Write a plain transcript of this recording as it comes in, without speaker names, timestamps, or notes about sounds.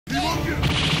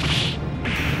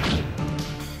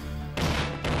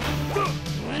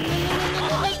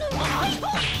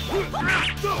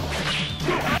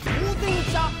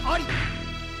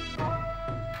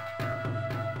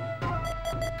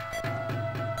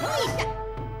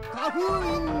花封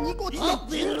印ニコチン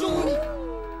尋常に1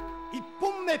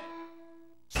本目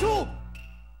勝負。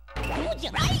どうじ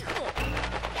ゃライフ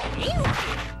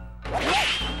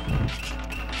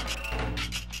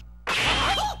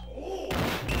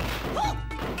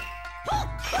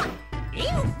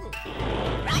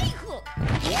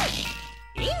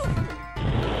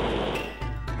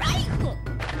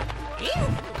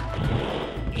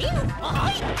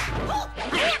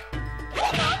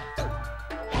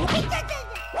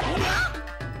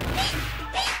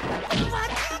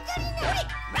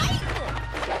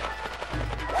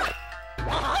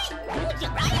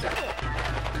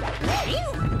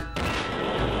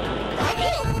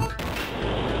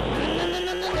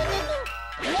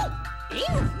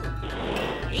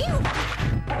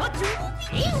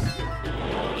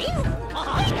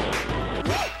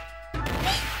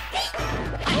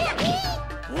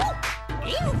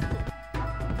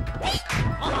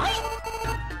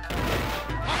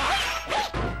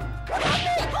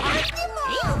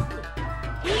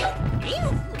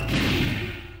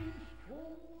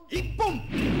1本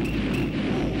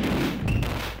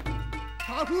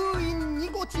花封印ニ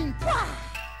コチン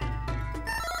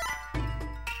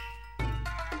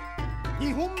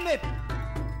2本目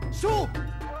勝負。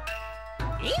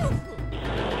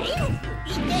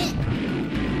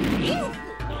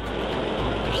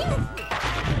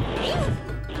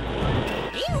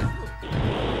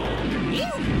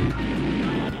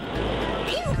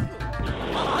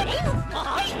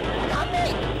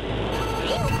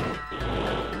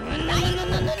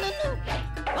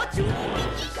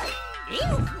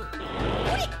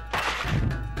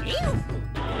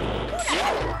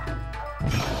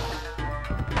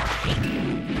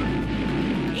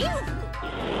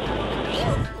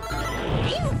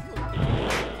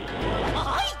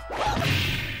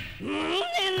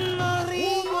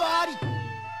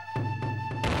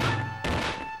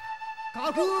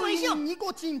花封印ニ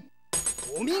コチン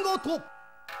お見事。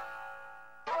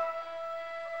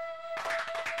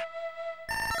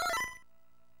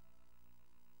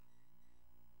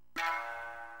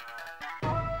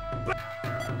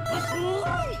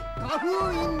花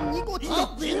封印ニコチン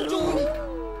尋常に1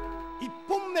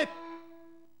本目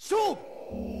勝負。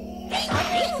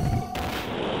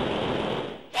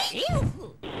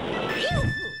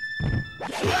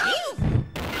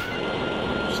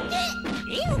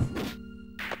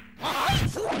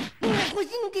腰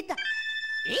抜けた。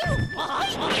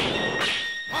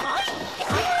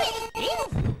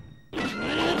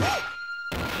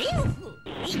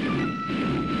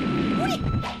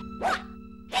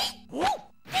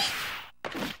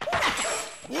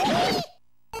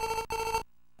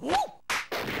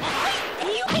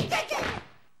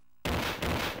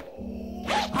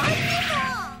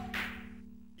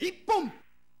1本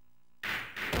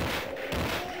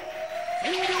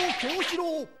千両京四郎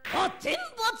天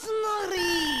罰なり。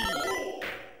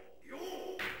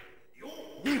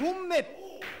2本目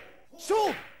勝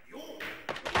負。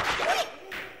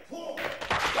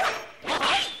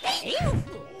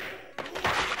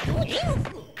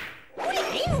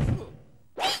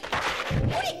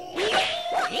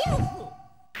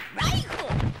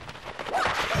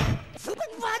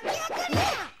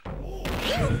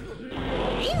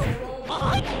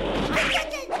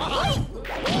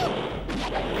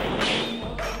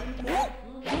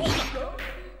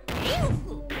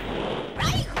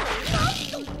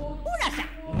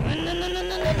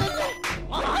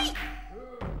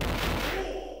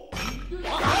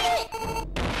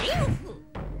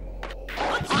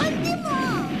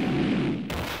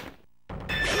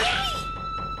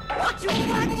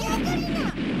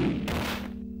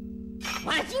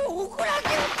わしを怒らせ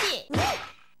るって。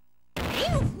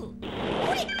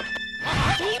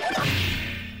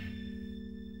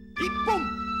1本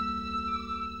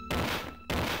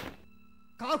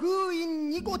花封印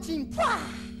ニコチン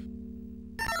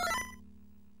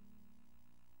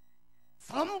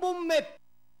3本目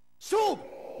勝負。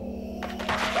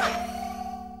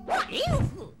は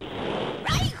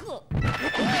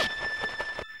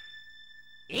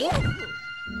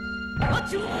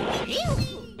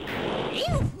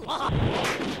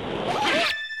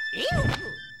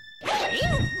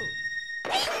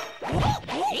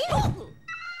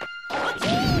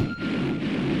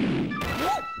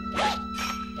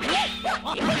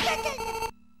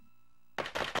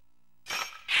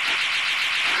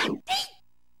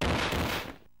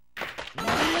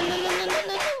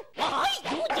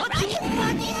い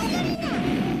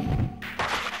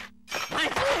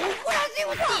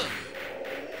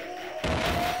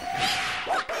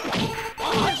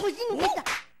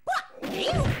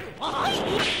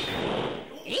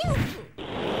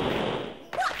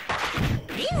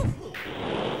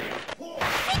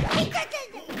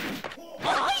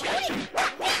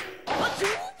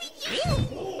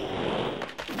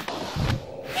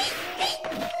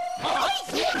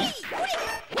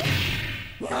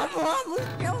勝負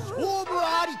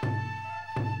あり。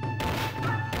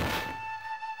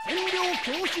千両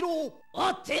京四郎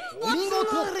お見事。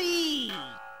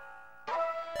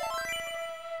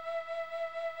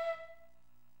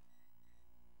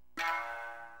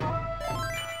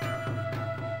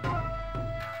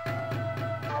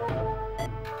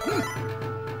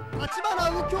立花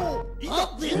右京いざ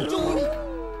尋常に。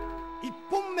一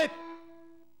本目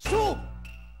勝負。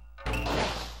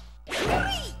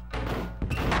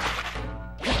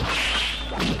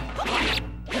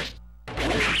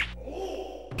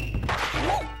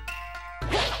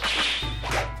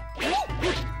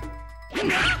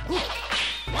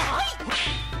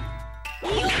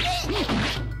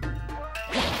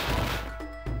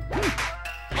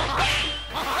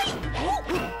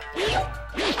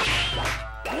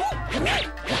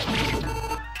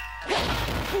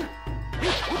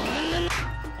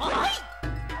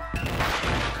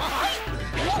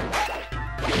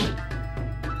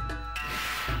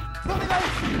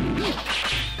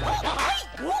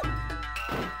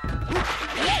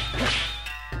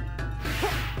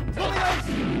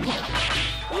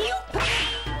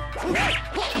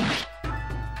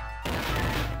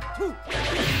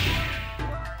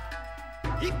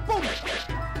一本立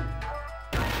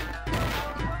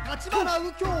花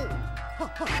右京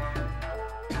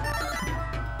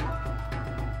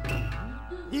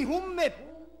二本目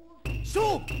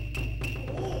勝負。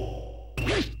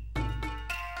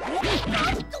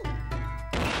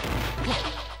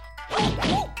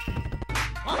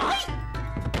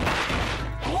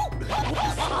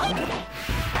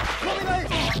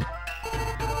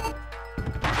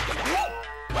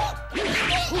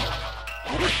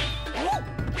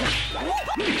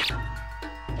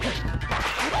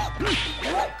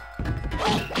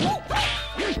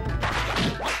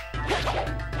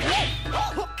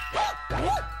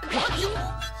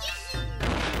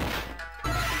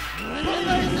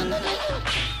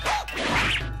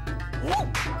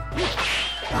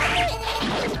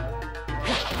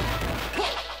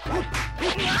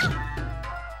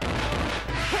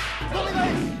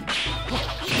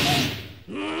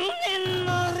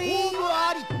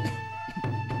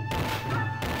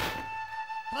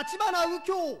立花右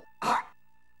京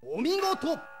お見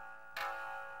事。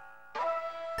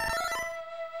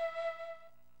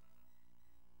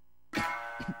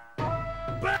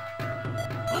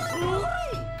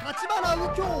立花右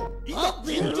京いざ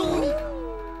尋常に。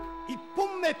一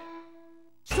本目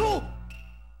勝負。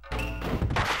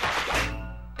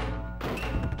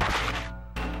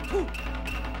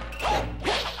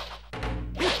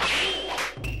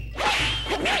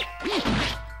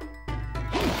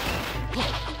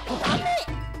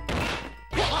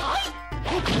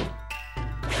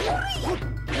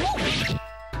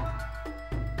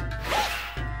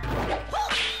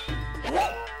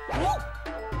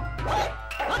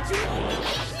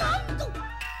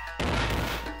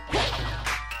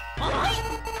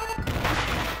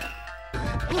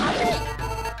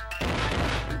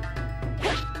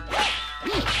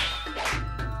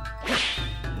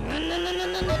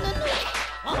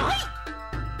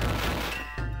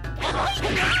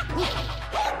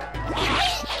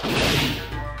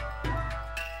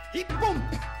一本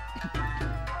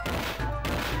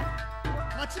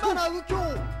立花右京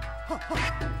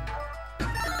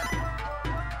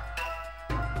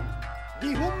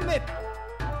二本目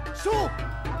勝負。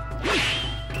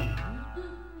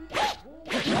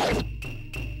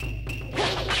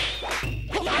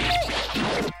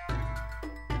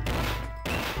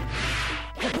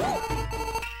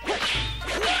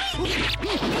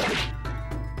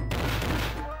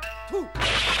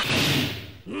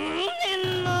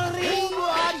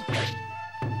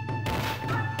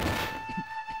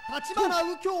立花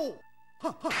右京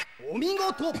お見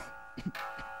事。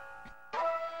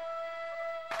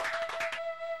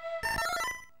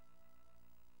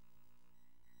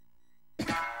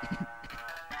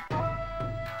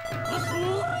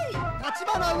立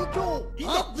花右京い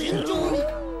ざ尋常に。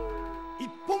一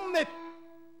本目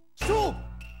勝負。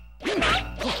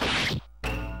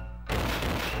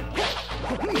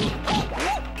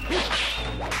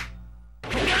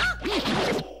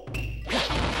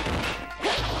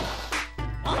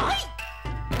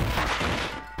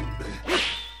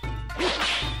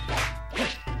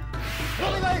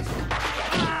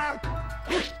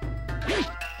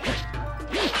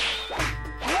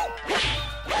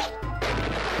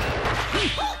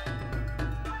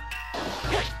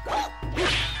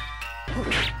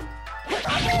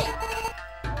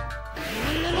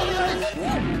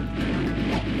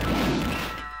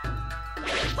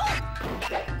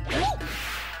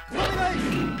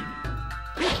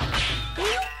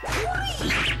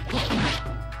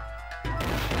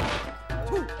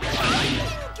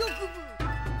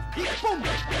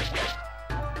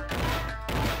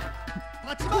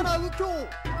京。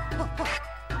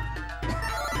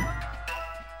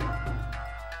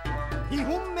2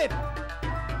本目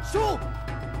勝負。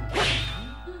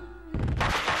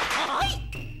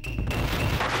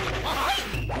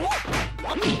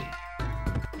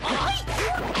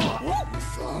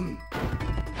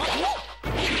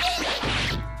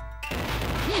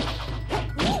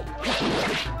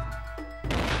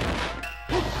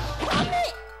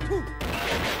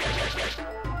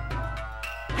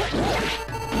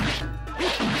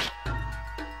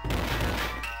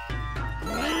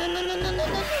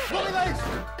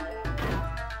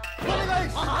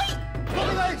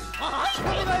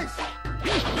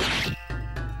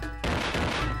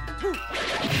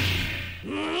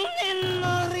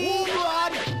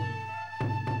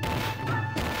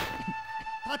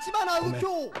立花右京、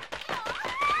お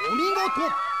見事。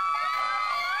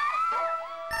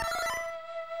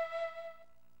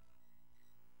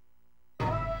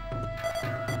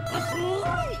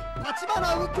立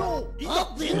花右京、いざ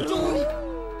尋常に。1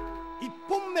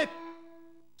本目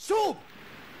勝負。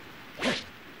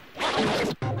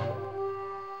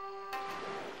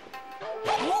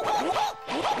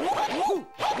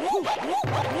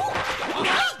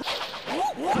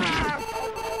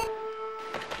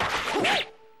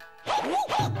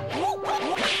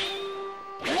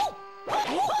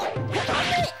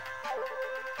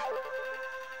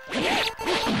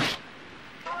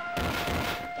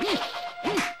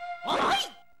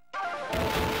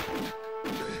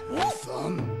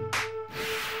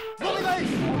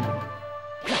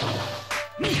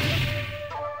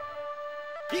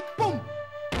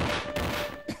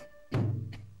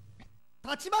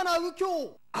立花右京、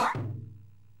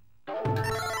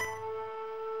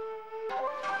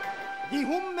2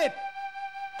本目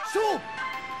勝負。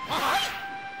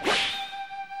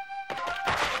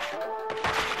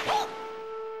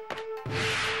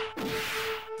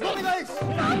お願いし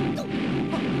なんと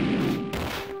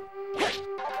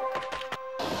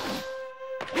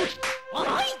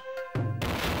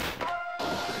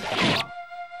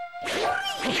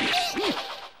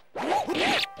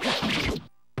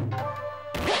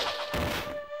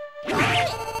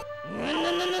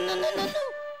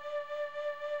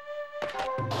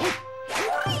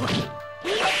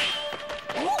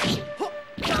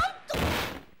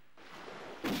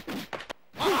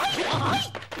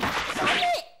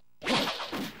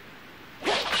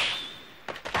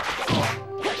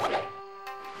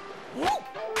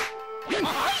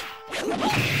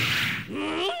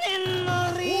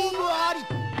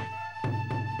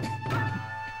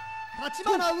立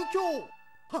花右京、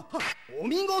お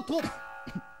見事。立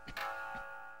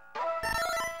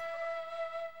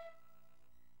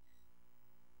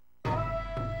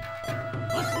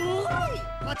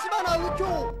花右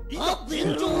京、いざ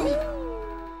尋常に。1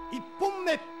本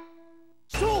目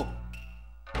勝負。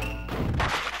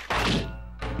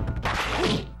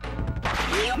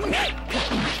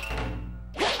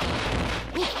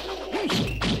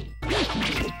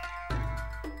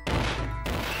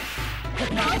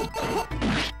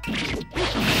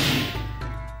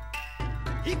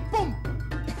1本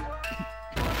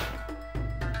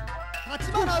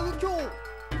立花右京、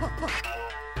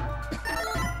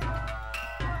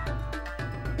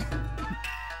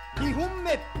2本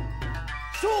目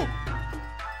勝負。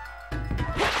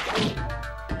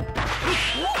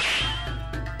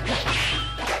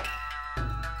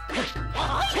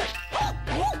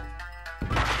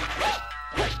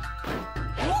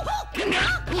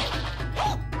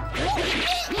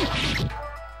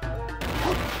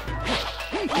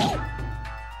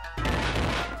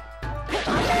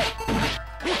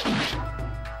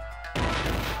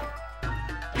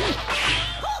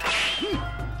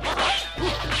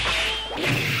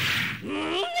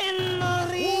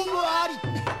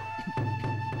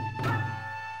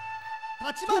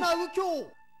立花右京、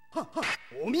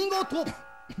お見事。立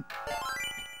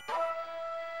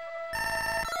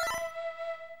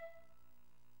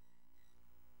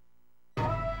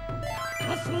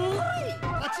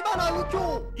花右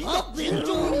京、いざ尋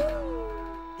常に。1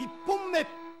本目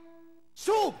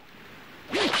勝負。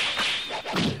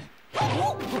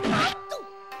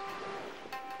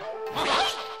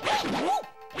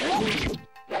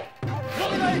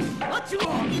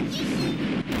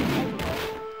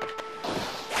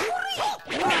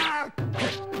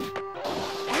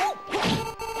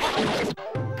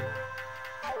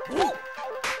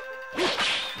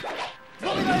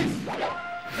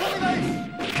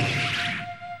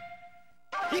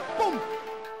1本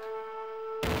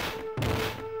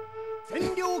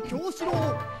千両京四郎、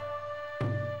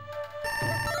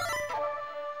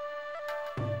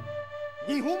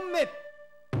2本目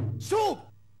勝負。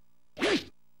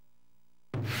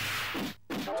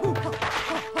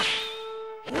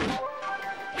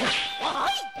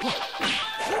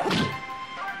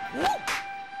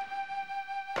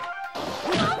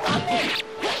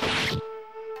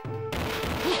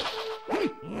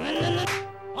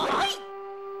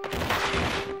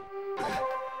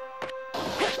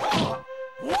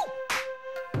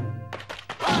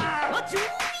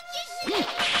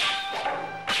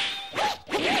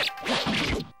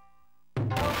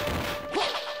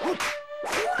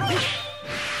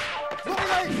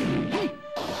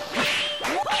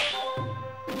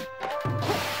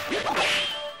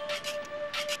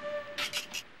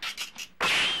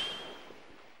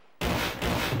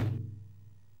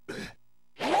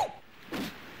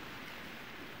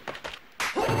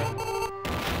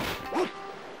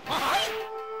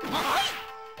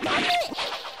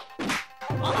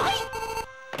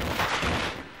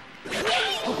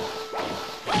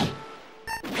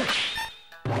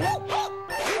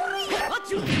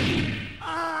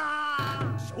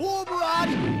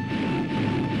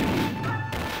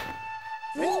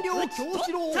京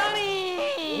志郎、お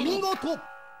見事。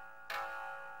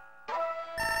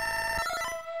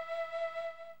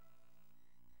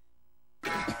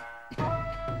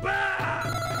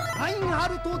ラインハ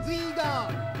ルト・ズイーガ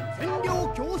ー、占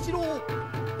領京志郎。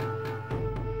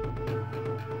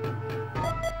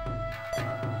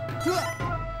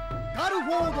ガル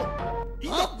フォード、い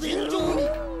ざ尋常に。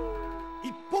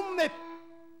一本目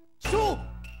勝負。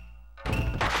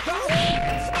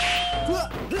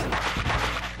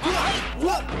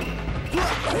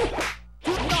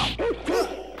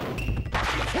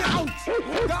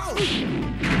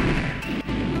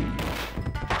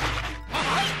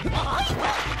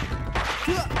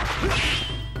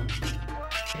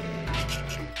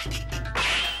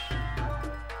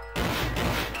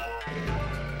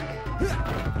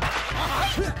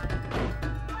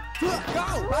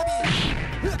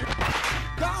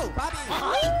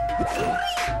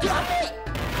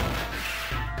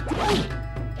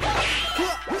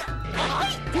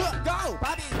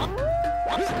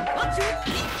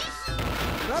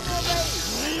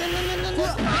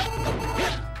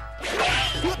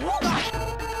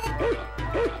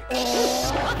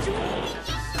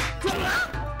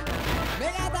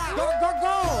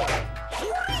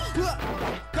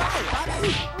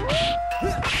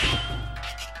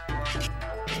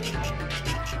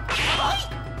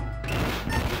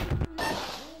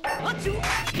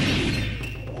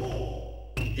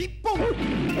一本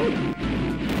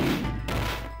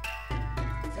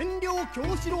占領京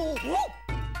志郎。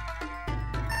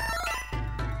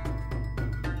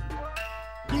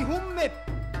二本目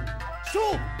勝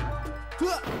負。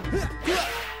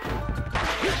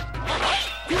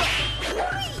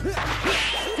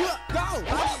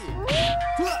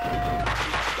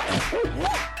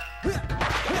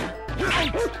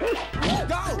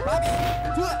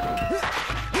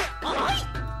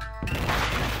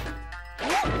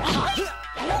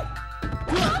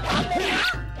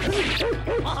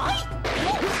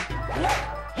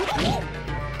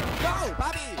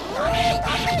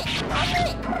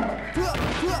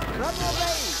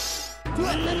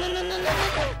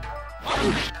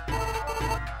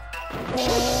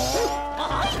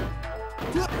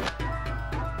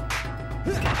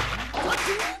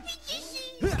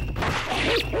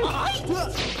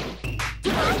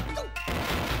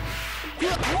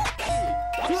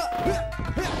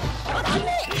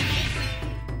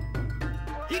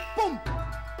一本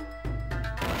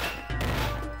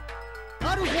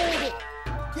ガルフォード、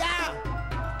やー。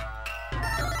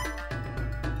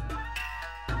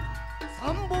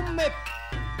三本目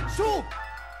勝負。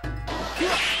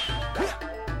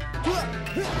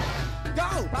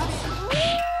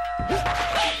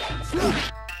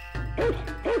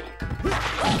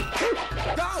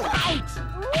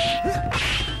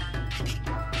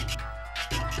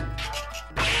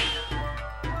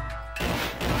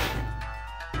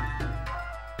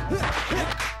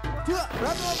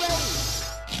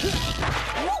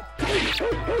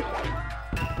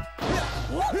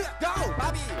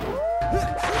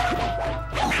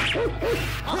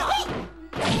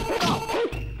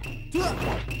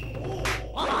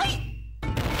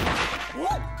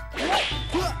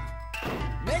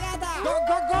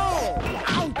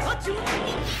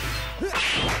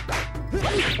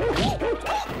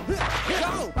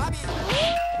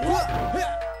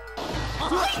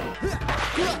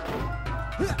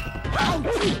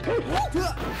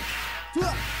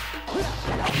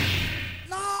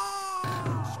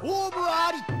勝負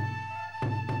あり。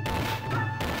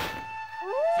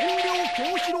占領京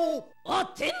志郎、お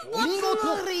天没の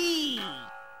り。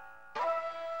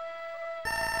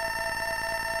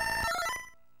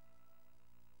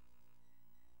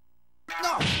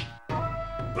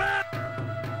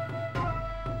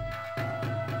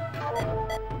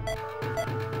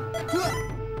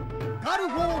ガル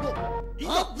フォード、い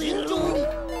ざ尋常に。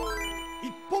一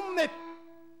本目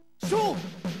勝負。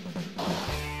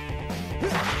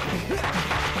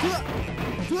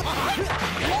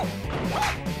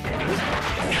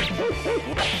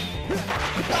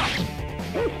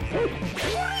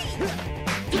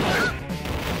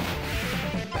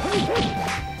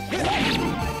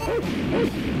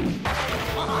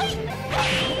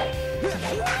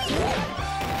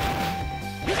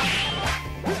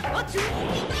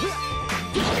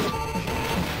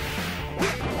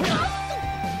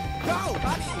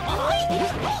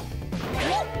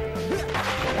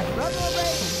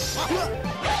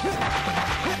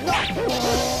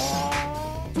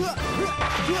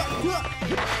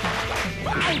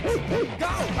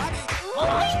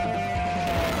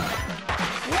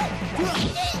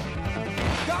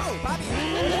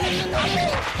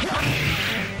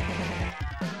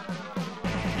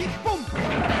一一本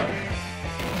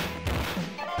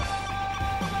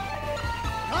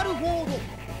ガルフォード。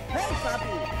ヘイパピ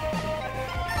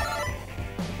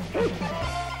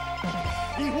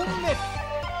2本目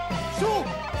勝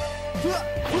負。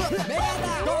メガ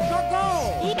だゴーゴー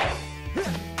ゴー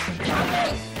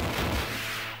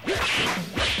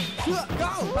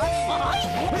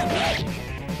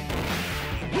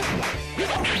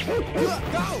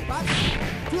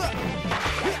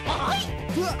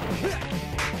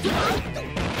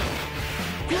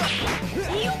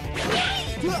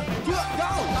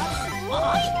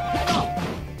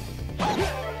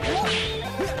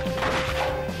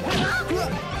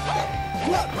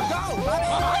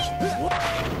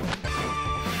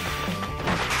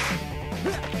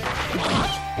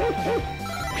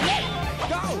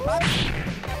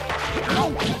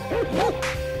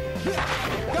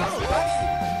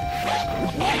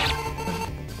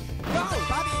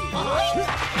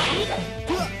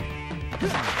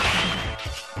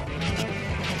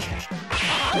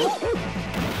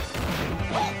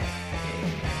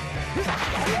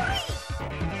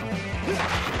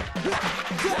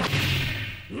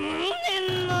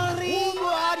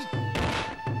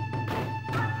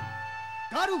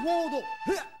ガルフォード。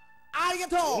ありが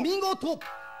とう。お見事。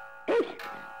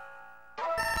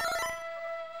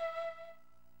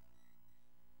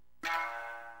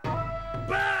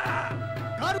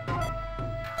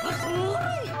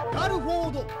ガルフォ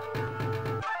ード。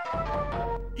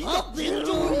いざ尋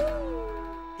常に1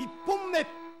本目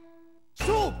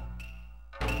勝負。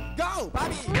ゴーバ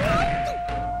ビー。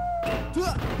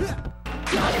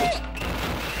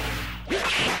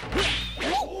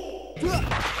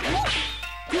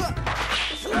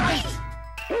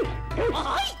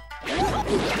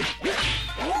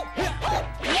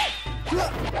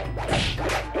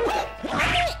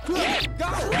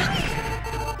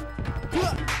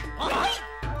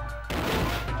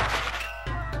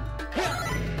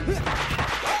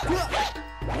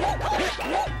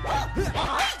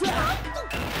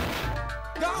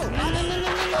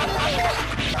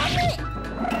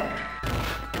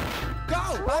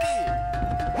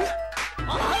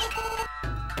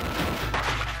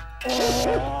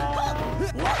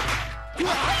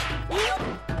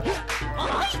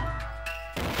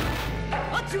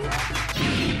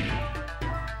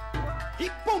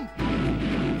一本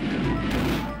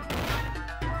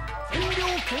千両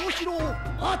京四郎。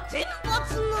天罰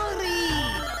な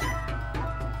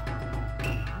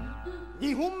り。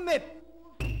2本目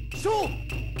勝負。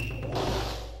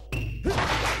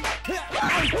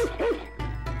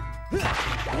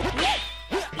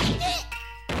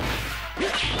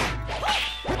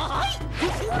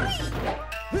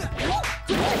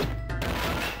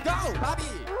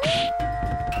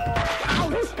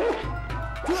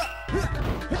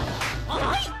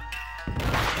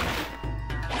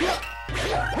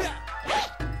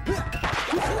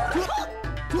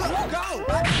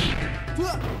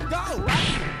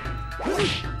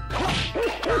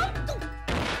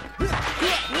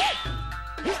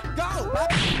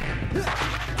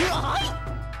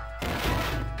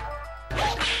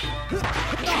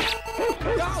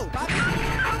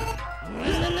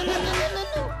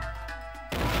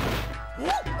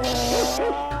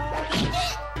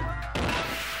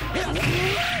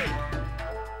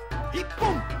一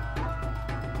本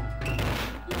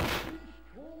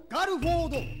ガルフォー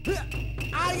ド。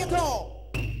ありがと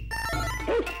う。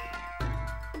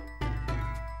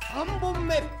3本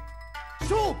目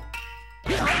勝負。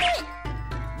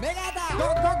メガだゴ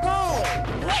ーゴーゴ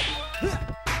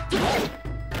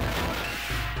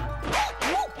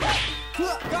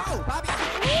ーバビー。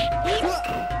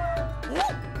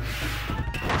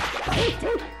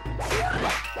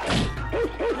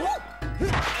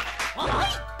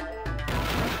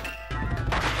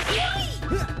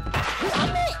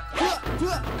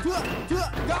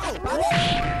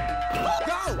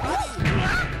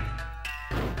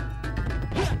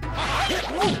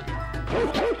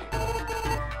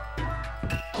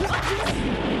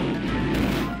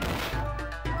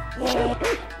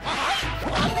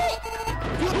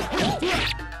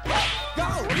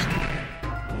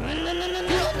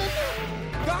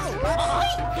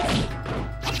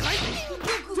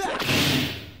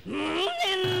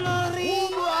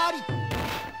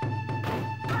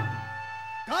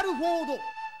ガルフォード。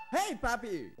ヘイパピ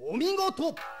ー。お見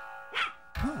事。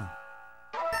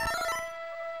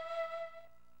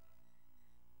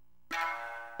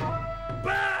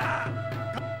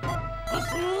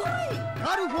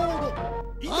ガルフォード。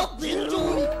いざ尋常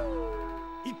に1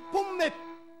本目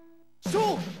勝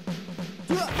負。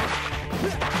ゴ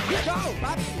ーバ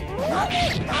ビー。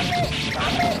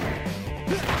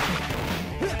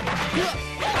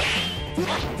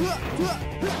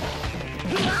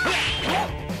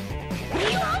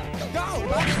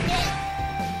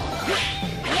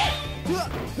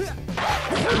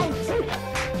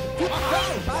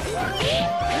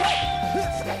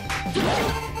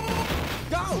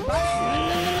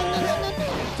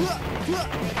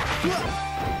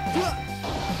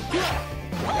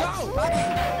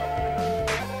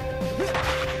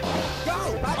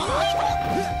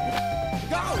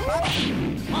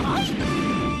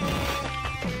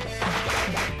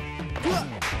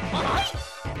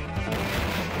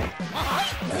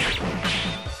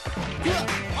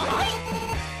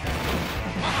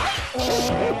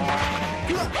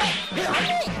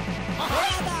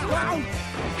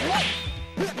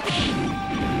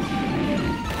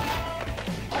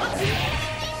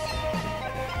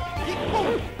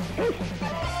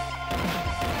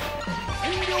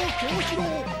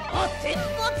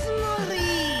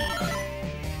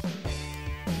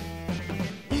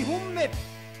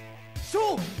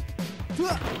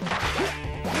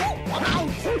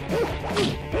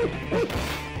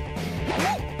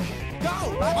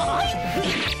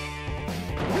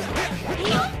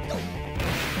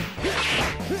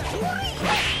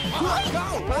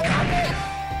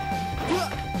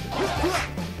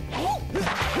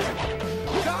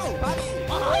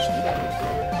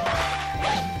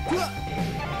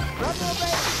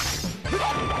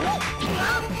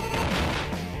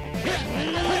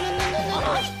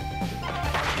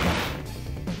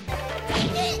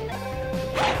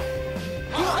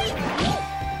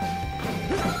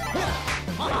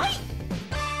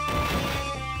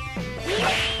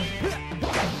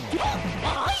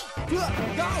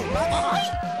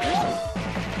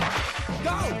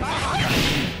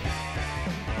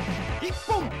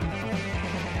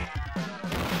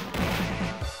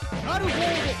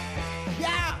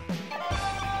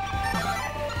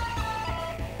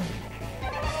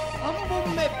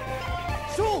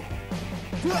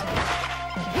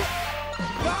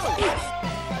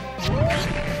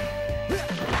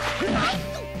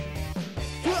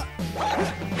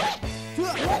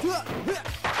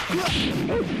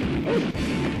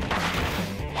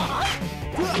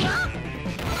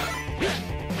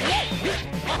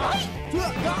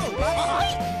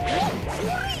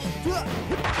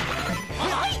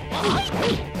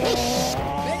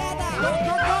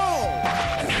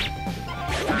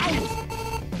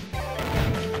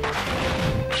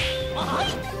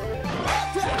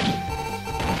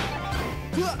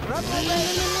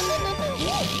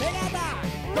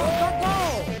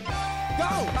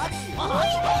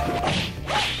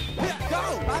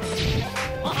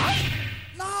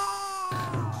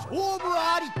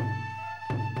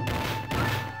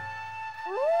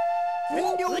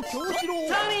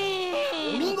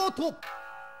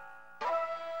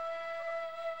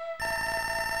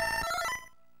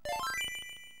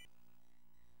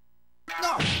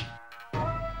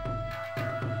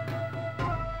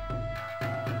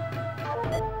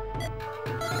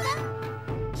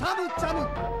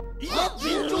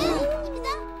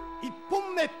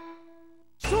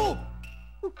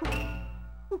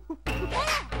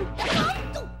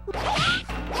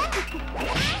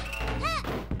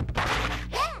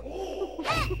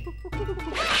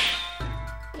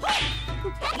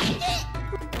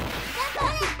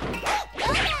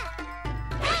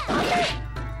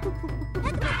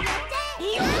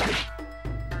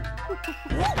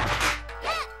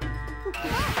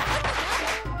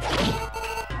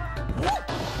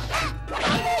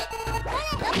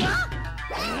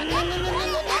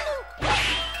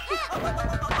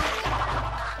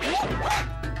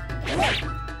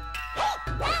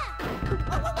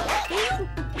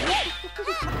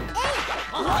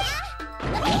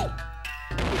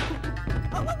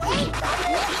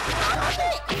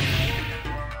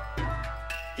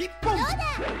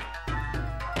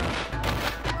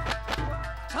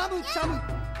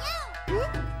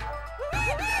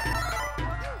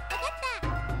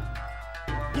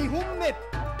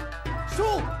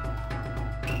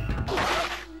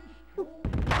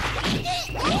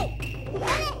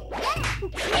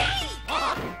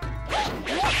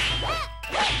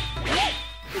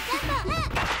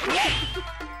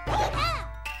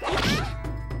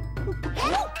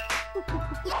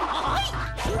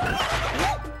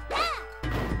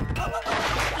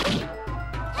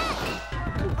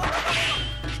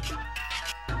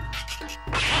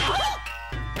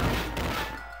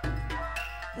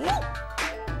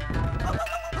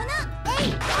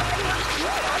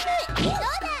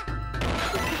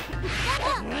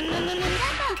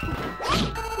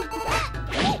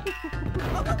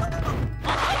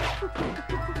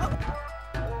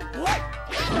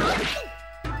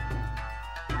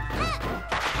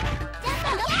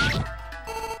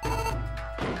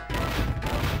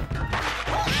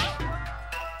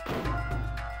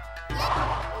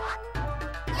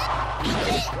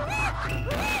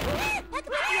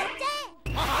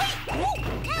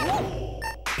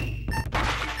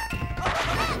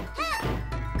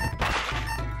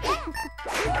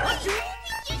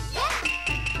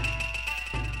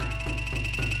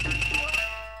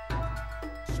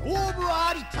負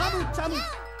あり。チャムチャム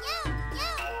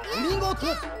お見事。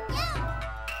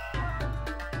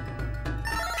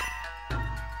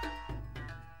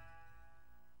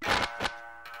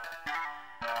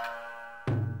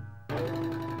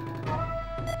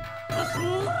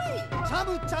チャ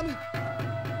ムチャム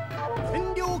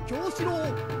千両京四郎。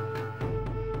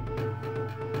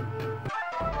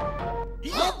い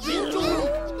ざ尋常に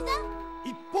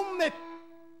一本目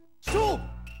勝負。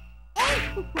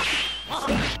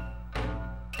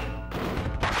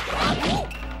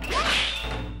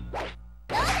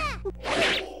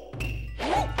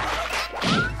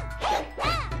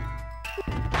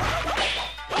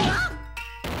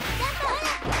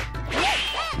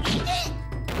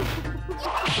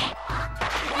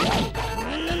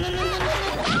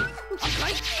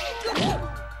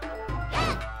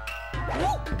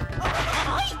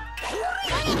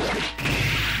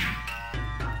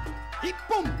一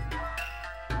本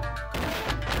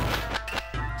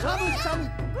チャムチャム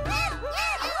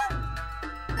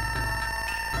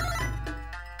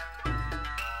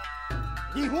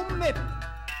二本目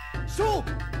勝負。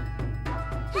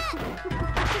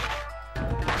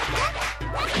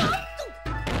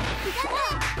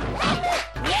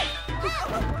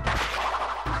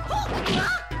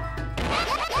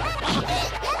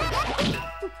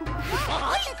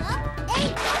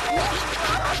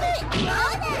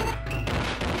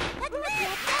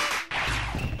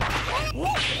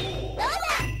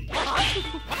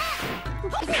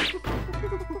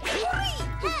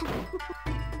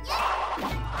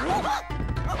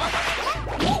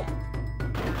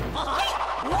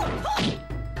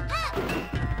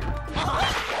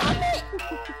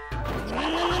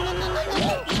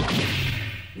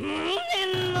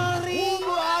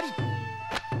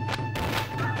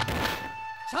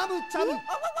チャムチャム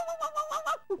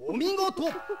お見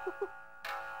事。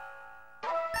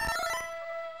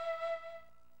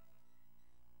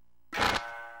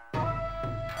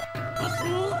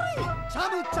チャ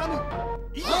ムチャム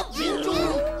いざ尋常に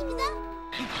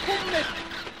一本目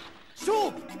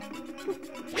勝負。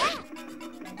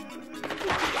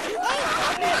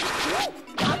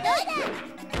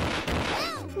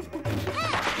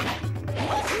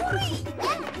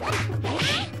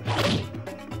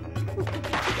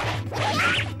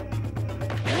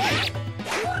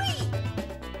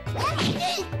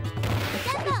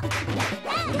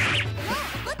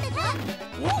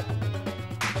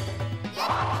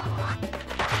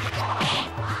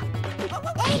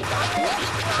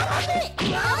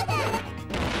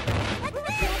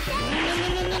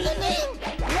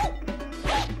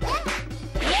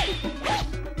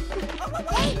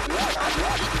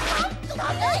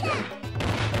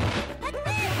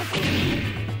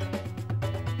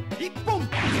一本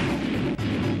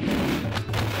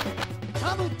チ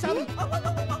ャムチャム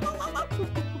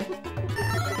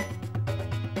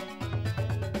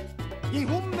二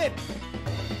本目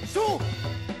勝負。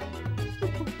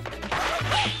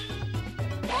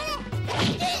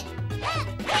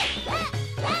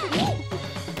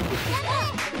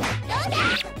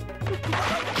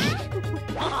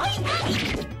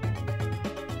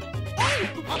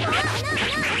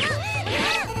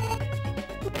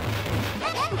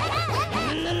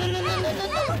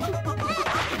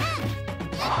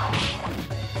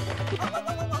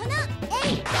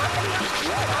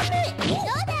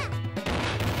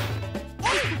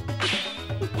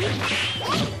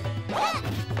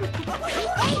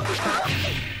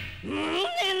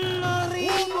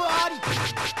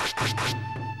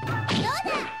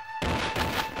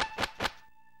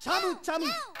チャムチャム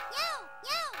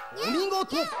お見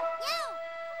事。チ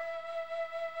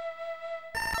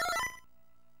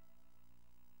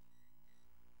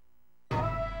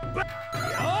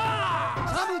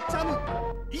ャムチャム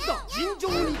いざ尋常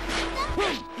に一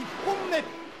本目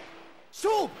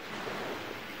勝負。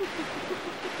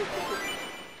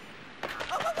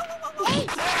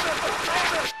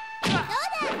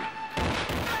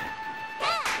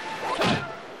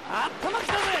頭き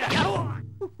たぜやろう。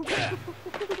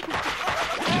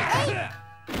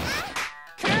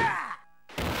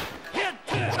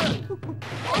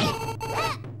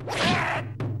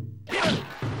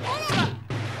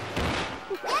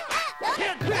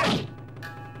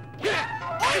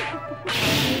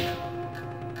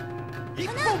一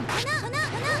本チ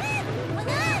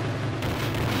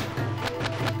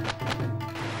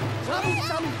ャムチ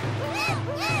ャム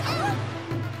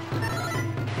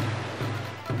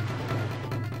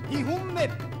二本目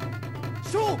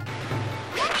勝負。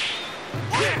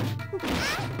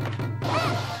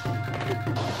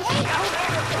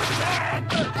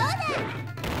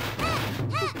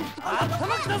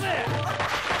頭きたぜ。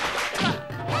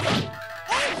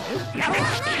チ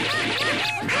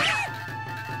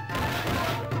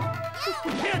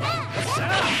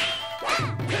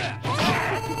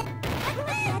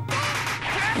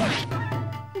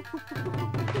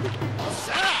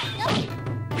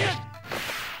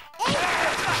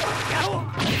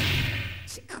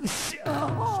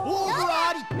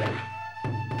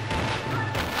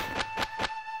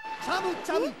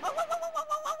ャム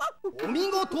お見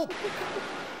事。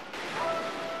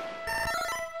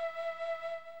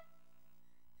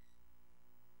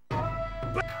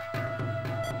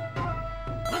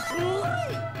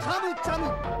チャムチャム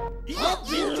いざ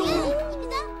尋常に1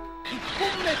本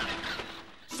目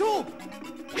勝負。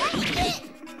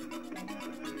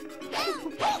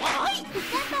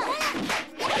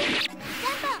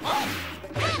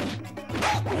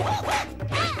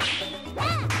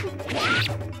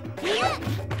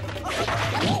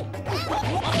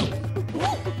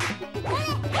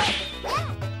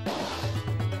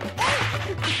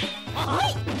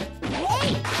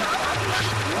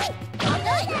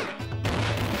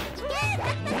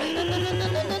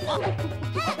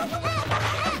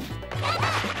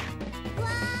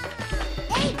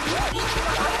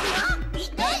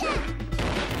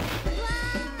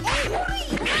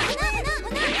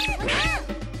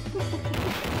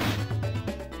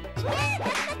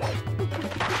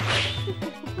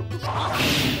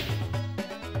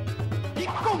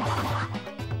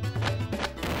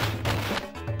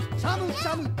チャムチ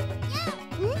ャム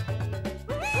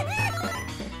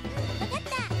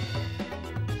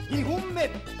2本目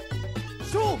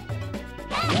勝負。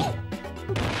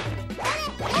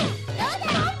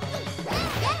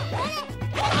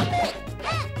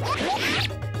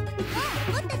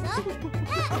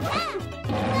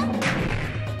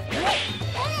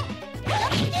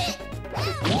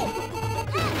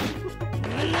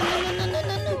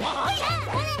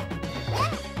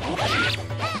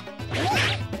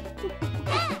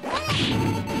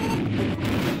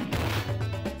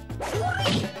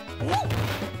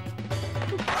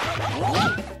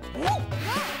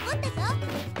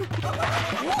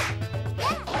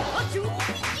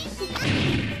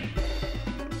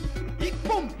1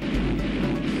本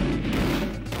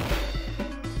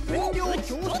全量京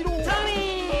志郎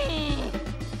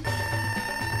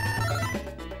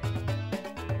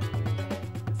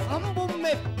3本目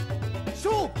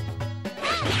勝負。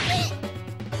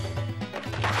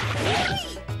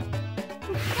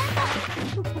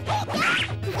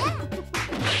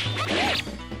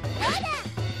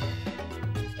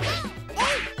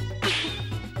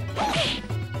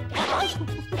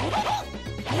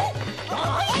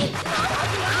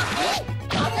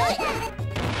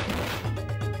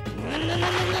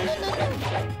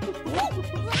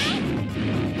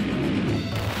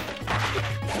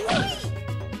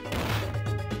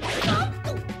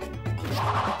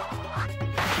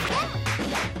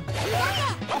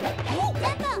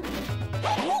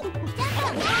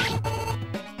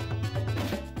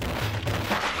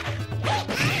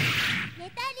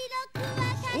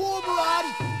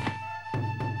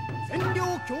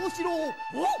京志郎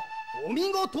お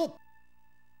見事。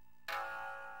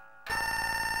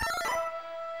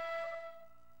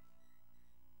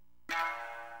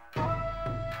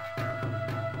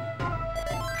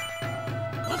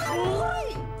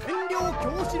千両京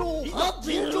志郎いざ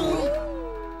尋常に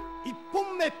1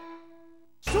本目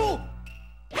勝負。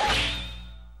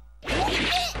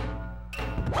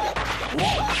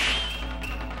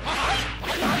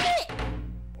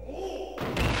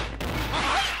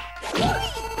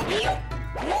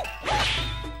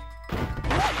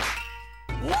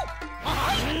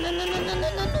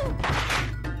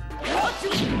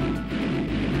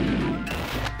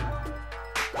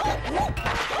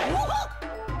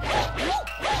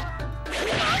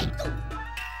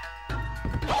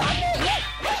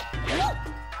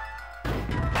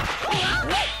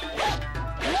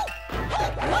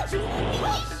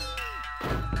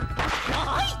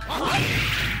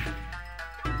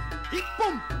1本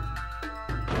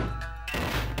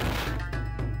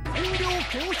千両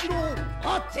京志郎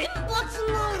天罰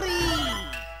なり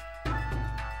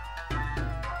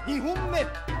2本目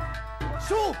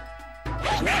勝負。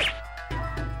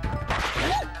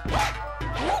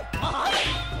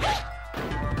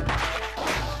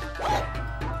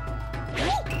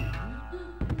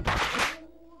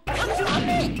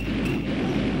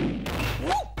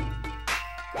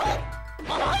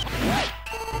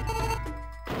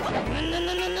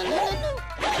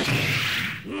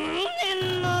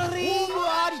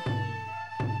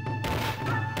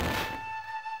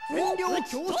千両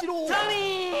京志郎お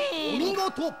見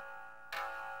事。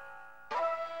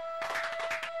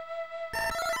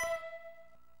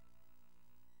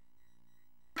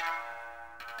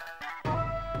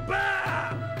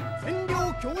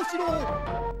志郎、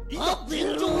いざ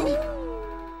尋常に。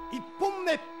一本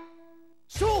目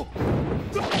勝負。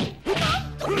当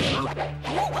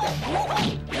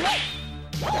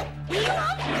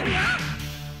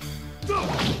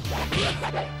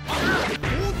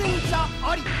然者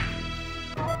あり。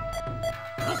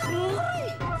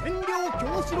千両京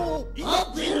志郎、いざ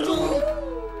尋常に。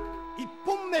一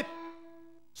本目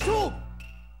勝負。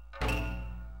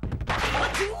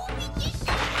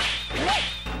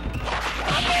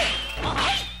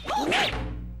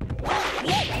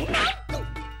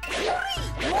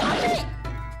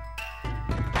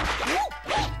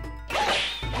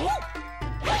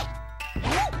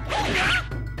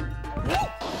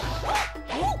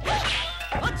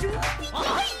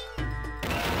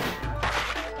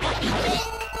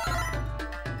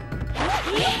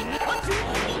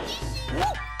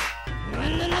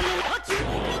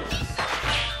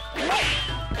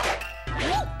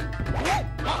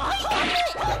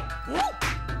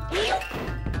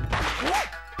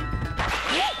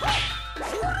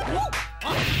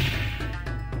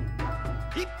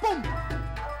一本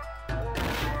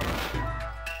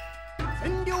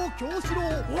千両京志郎、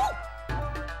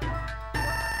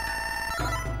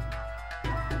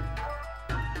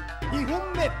二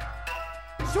本目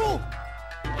勝負。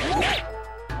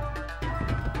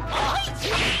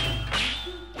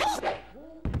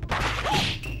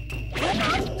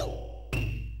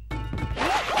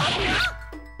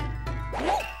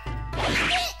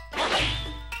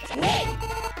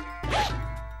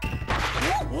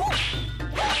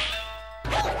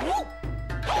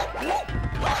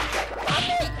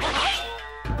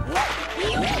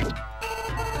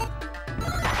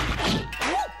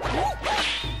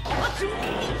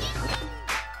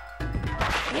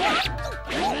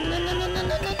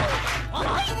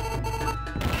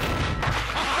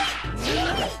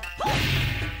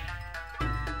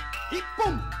一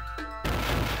本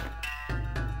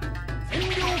千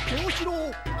両京志郎、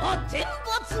天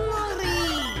罰なり。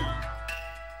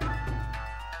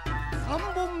三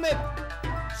本目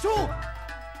勝負。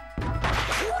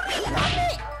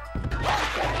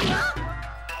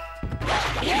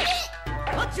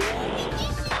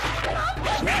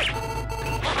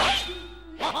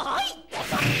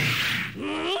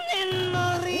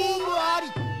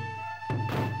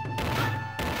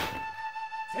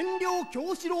千両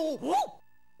京志郎、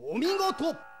お見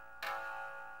事。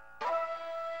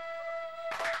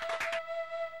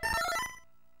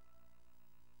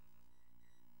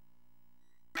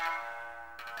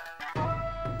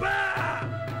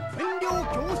千両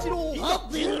京志郎、いざ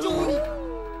尋常に。一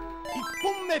本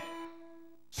目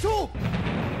勝負。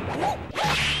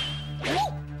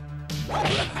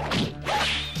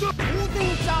当然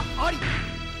者あり。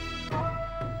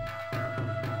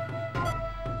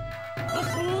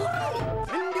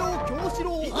千両京志郎、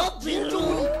いざ尋常に。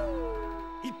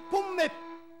一本目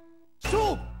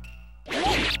勝負。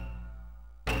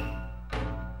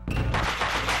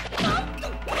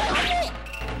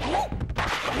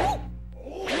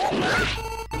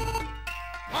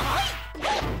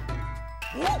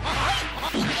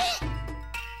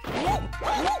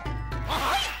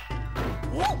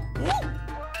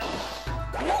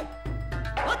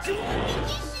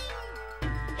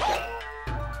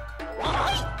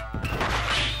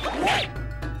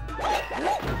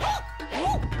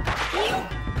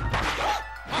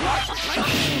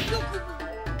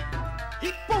一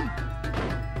本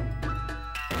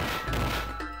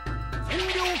千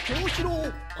両京志郎、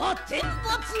天罰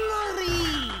なり。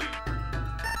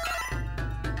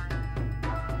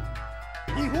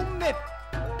二本目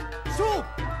勝負。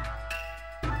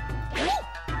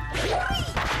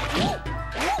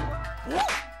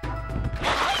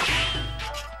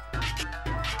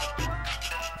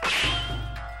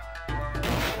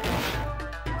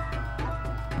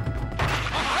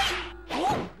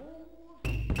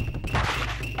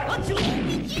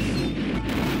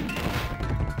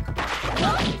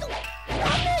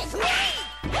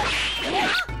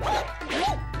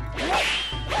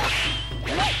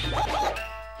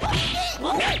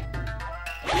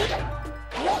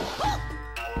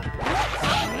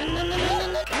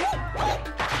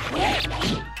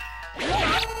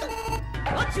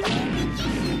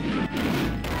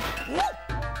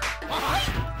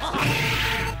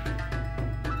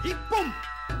一本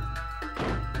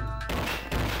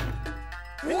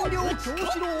千両京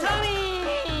志郎、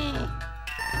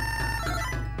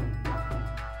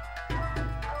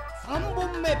三本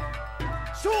目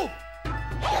勝負。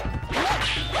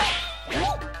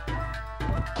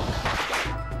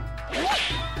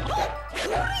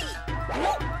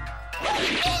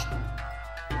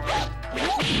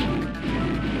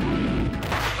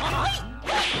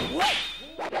一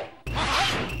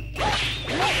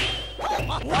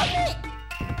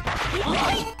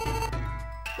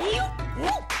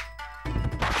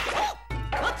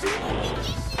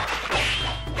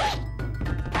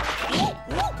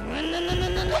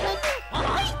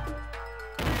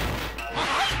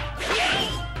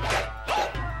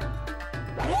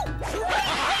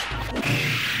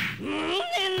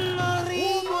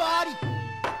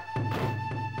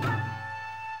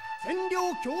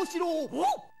領京四郎、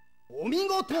お見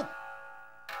事。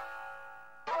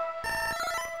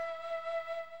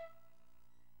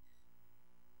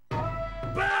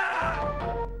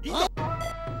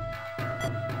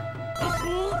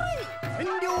千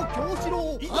両京四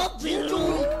郎、尋常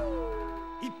に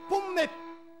一本目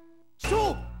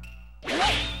勝負。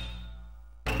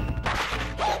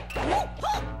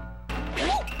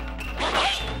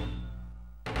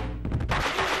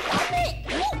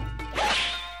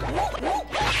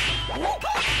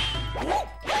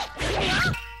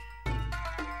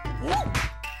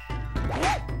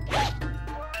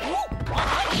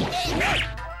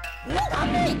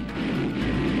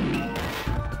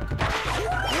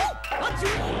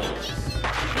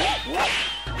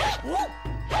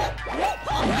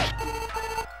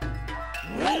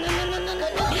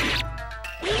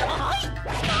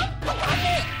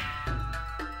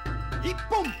一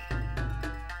本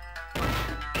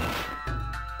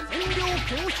千両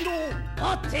京四郎、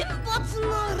天罰な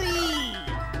り。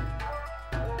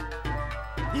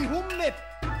二本目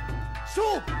勝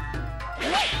負。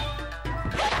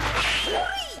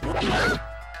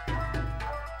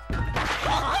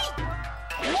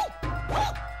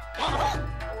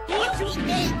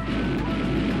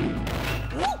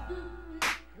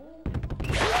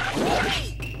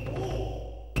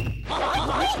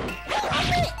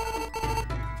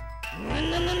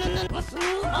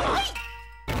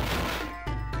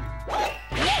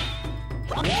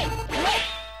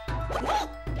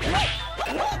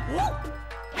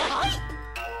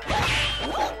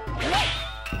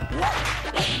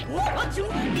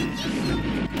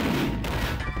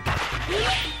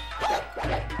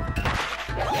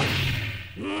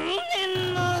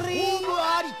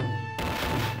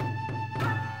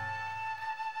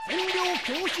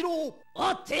京四郎、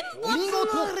天罰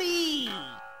なり。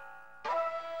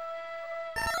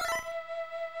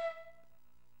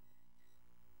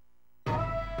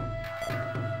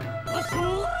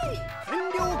千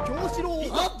両京四郎、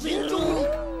尋常に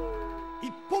一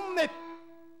本目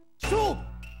勝負。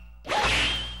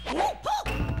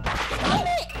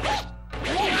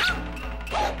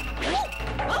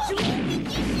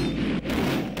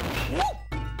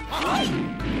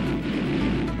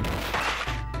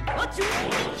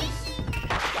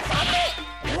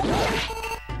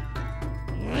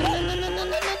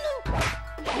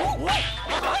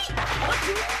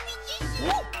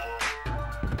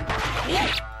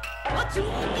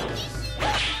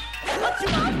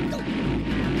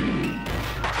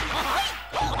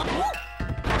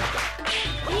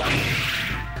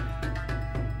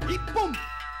一本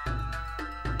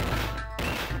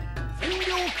千両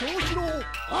京四郎、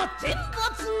天罰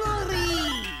なり。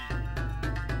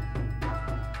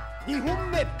二本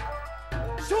目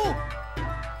勝負。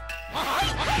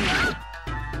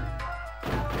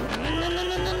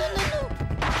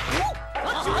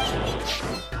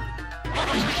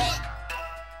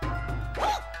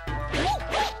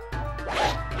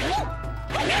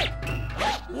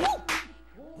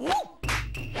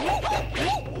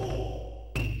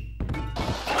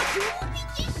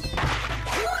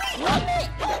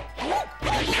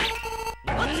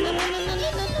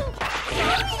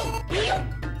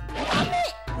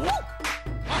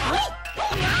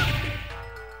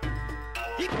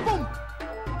一本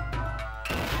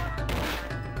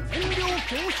千両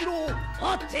京四郎、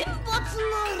天罰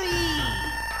なり。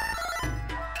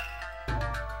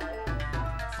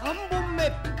三本目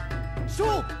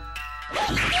勝負。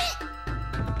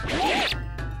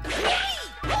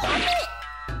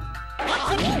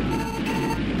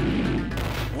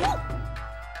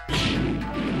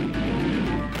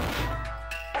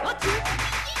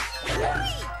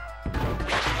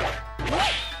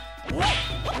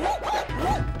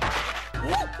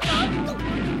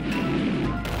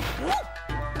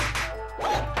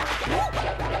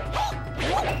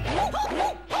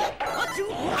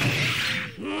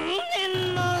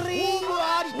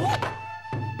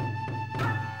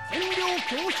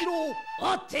京四郎、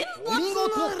天罰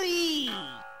なり。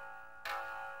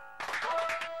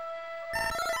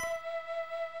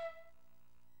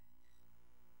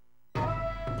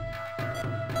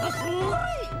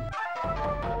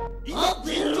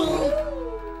尋常に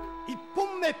一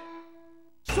本目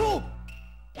勝負。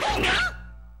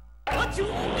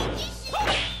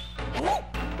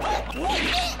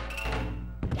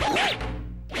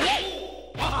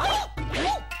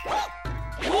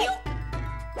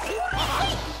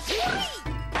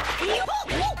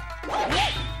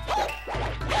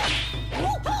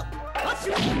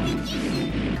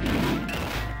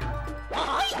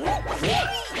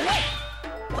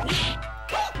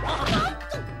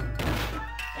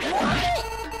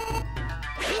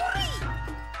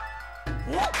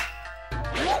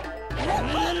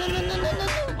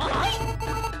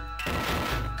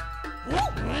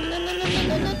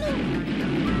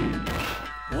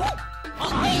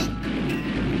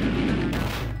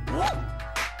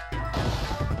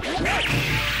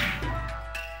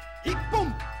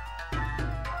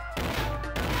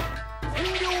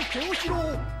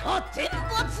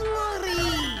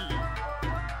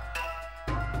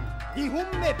2本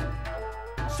目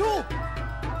勝負。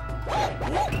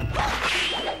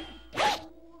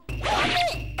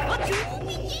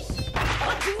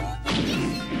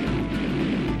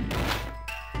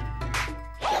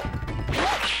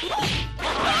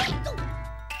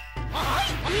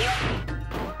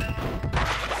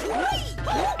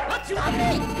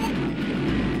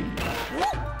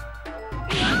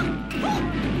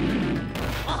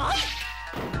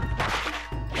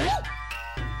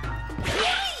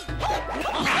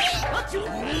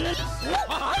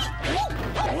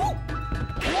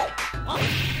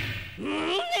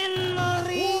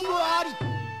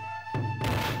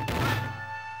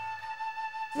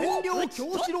千両京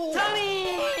四郎お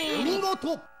見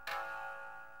事。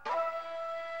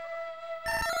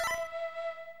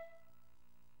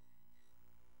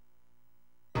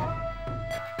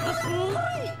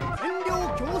千両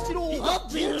京四郎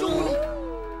尋常に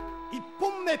1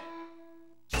本目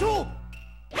勝負。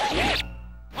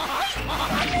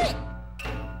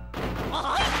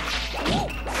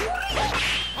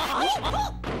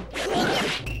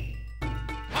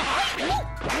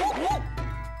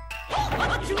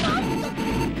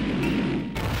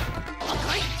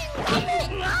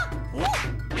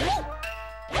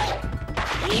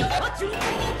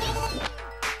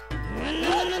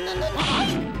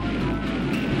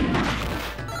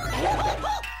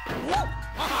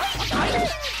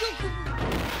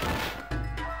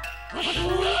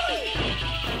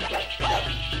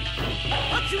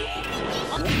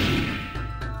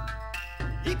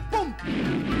一本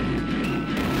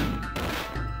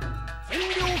千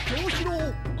両京四郎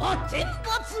天罰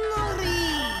なり。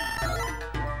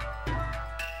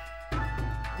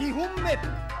2本目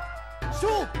勝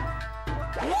負。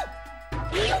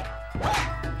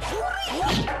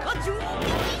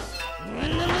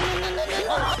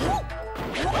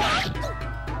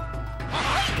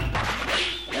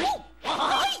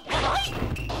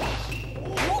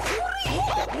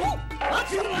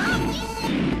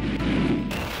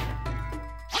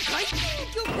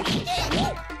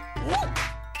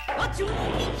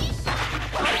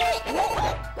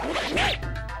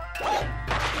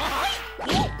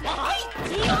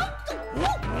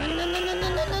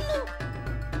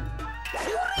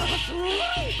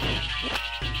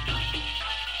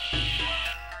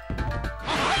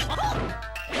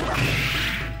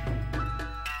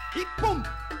一本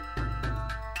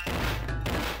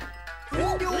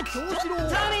千両京四郎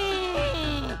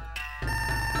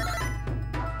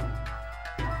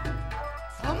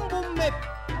3本目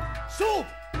勝負。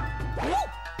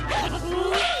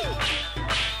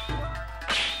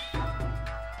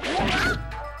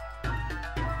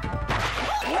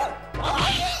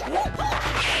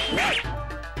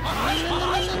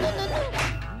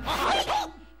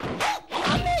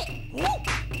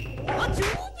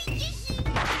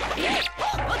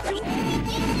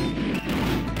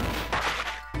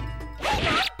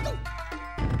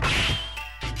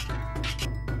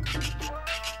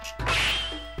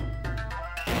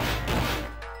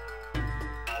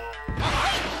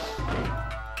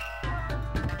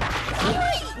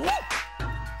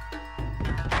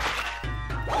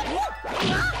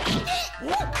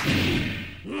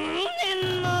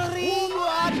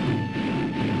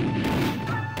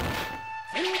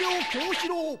京四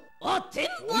郎天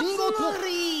罰な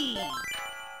り。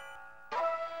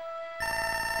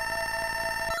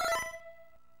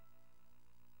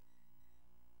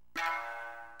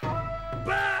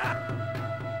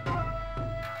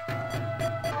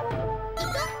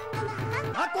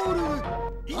ナコール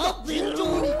いざ尋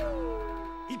常に1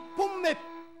本目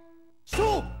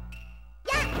勝負。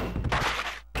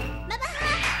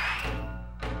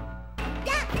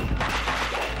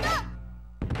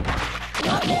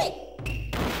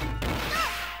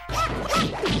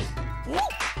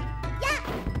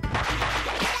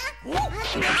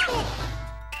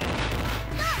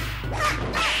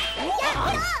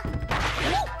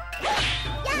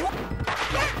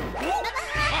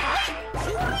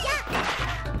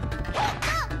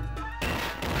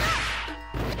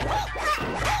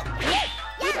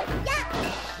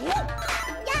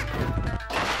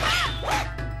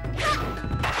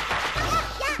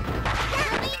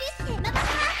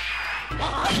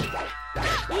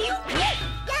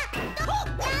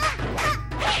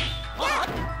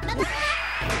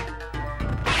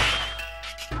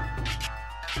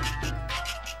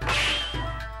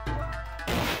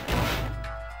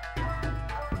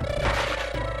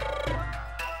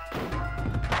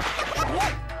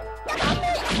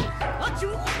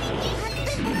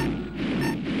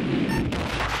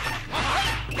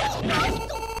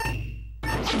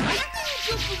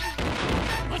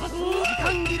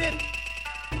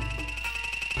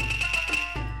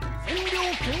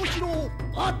京志郎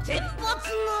お天罰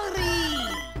の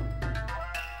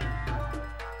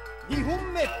り。2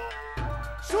本目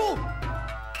勝負。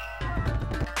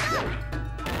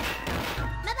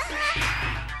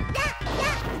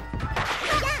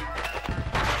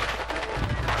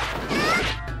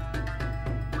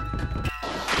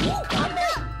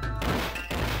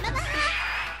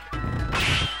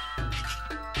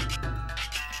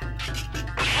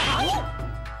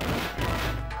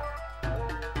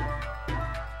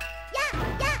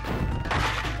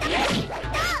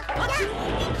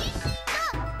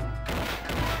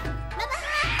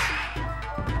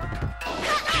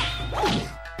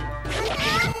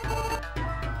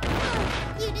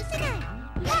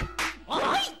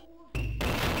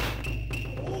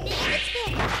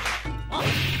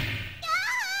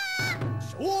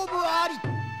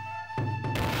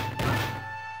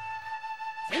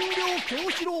京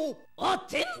志郎お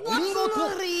天罰の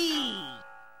り。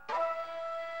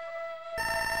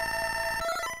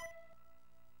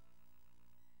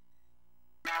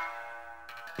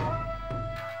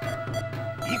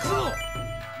行くぞ。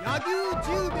柳生十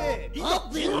兵衛いざ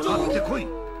上がってこい。1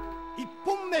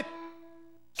本目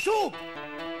勝負。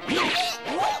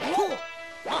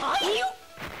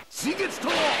刺激と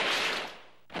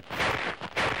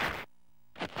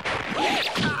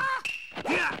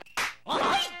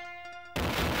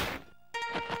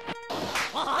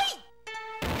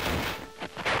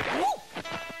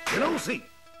出直せ。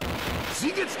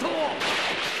刺激と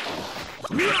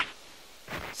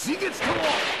刺激と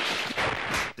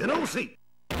出直せ。よ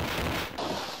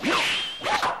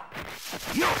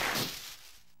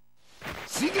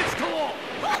刺激と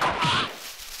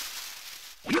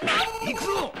行く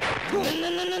ぞ。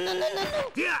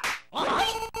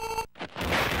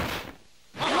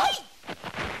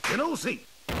出直せ。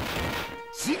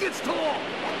刺激と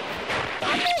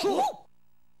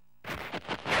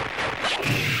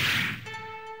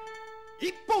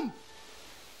1本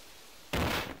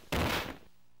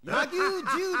柳生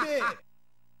十兵衛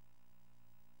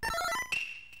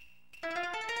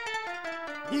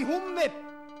2本目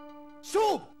勝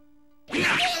負。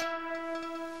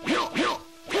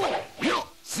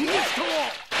刺激と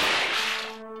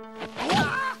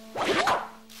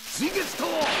刺激と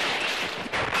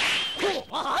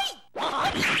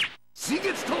刺激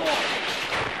と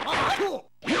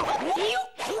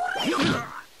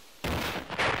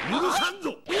許さんぞ。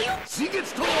刺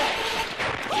激と柳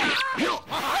生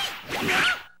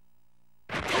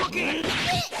十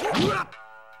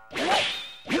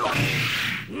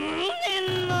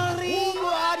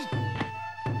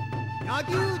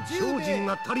精兵衛進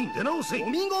が足りん。出直せ。お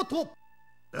見事。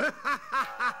柳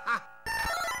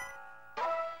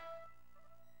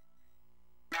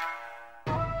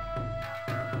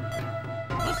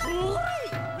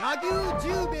生十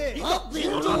兵衛いざ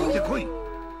上がってこい。1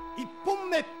本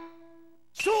目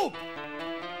勝負。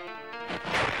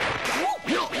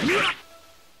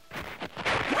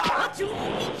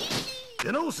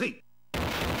出直せ。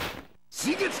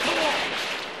刺激と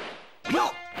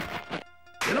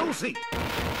出直せ。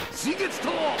刺激と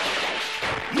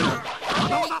ま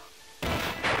だまだ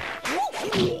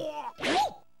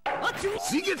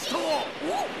刺激と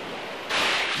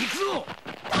行くぞ。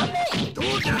ど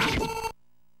うじゃ。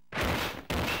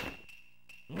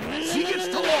刺激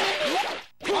と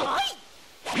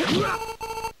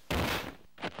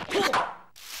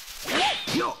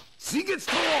よ刺激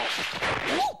と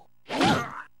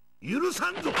許さ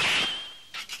んぞ。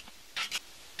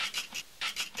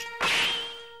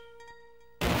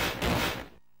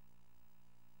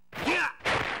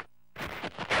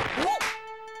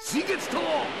刺激と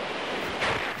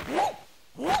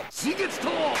刺激と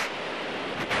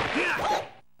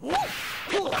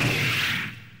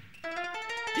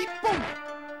1本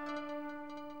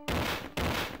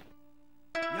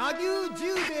柳生十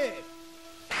兵衛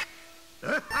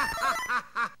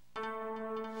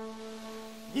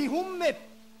2本目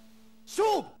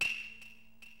勝負。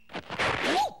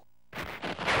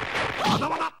まだ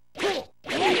まだ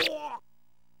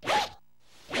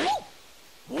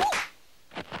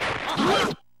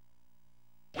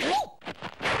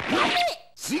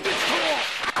刺激と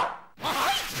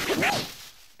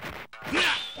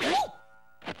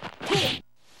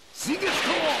刺激と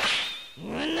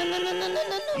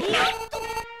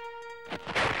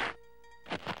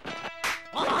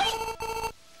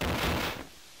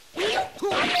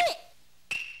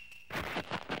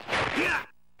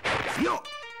よ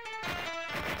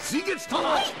刺激と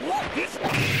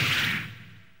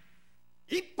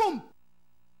1本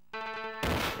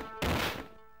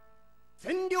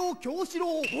千両京志郎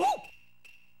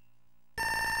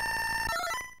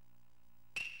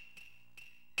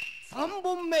3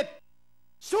本目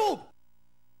勝負。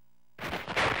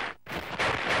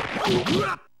う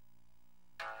わっ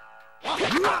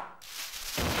うわ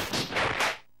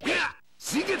っいや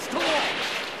新月とよ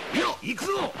行く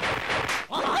ぞ。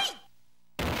はい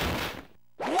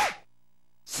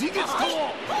新月と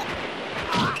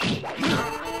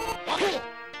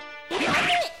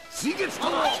新月と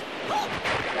ま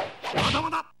だ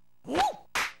まだ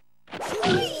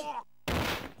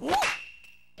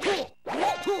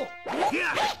い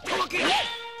やたわけ出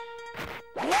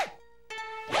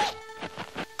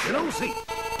直せよ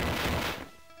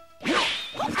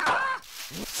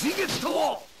新月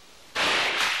と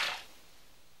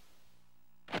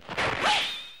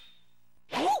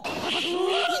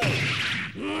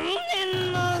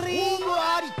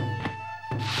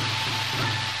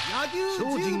精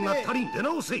進が足りん出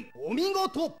直せ。お見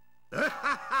事。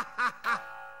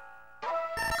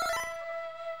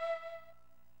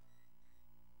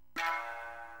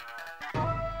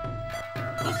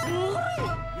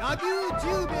野球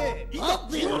十兵衛いざ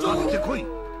前場にってこい。1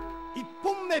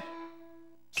本目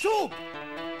勝負。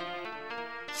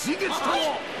新月と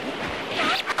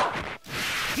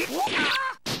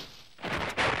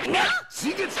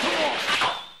新月と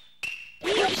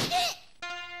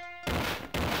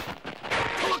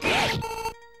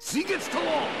新月と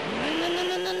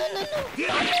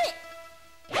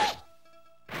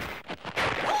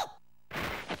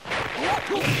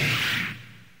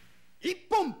1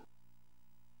本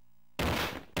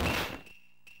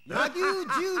野球十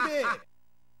兵衛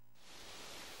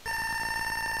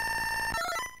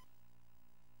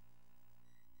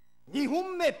2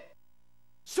本目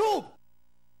勝負。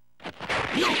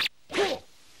い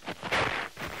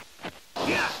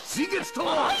や新月と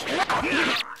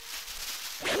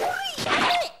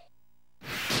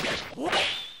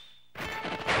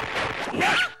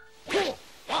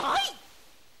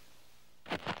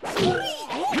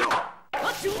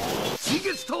新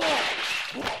月と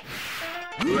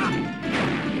うわ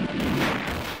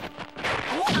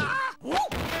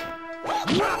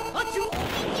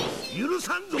許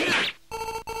さんぞよ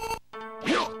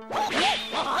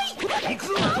行く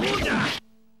ぞそうじゃ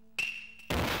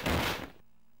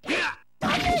いや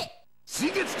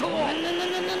新月と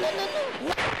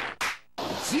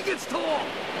新月とま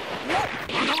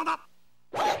だまだ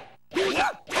どうじゃ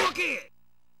たわけ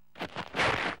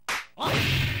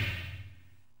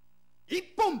1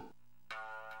本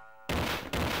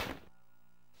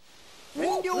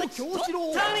千両京四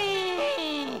郎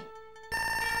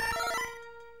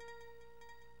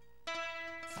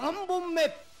3本目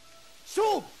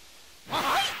勝負。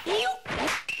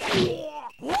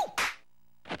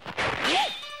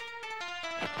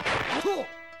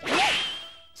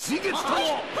新月と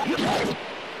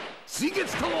新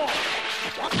月と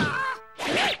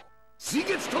新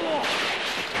月と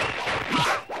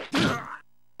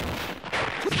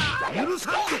許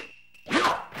さんぞ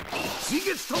新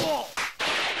月と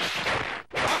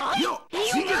よ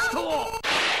新月と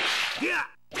いや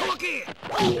たわけ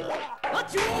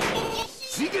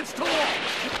新月とうわ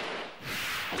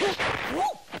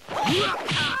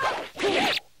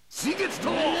新月と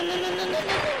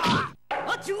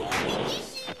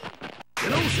出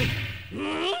直せ。ホー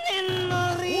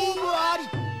ムあり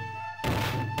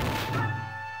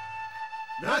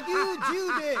野球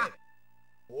十兵衛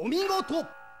お見事。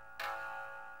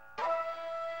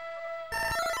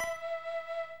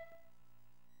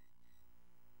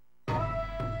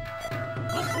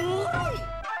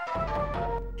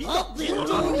いざ前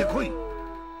場にってこい。1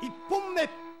本目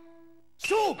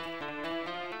勝負。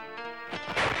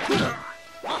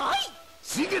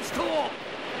新月と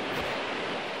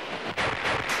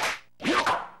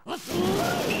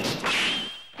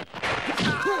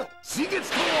新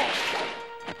月と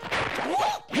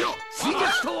新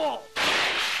月と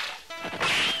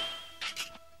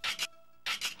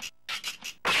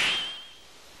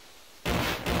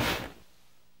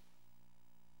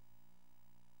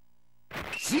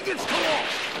新月と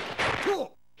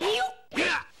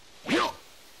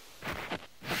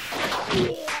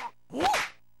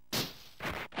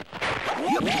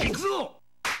行くぞ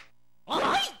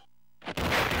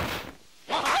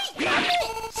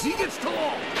新月と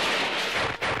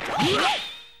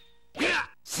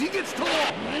新月と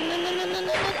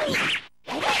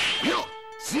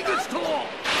新月と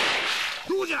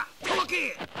どうじゃたわ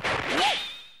け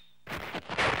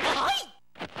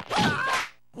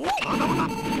まだまだ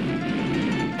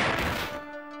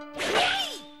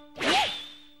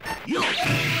よ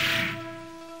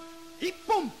1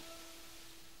本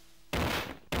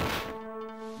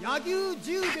野球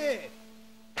十兵衛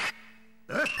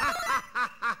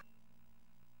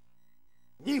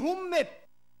2本目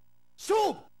勝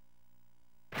負。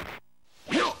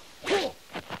よっこ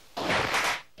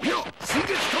うよっ水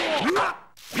月刀うわ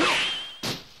っよっ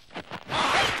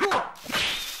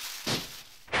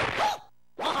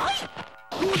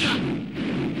どうじゃ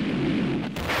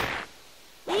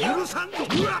許さんぞう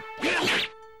わっ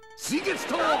水月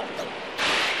刀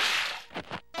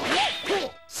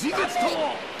水月刀よ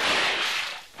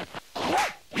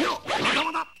っまだ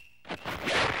まだ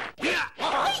いや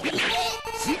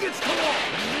水月刀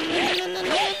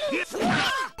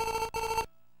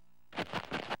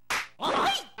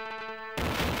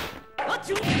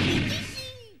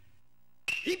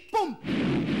一本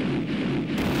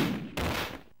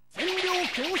千両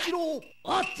京四郎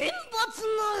お天罰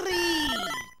なり。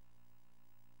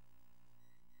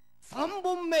三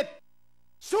本目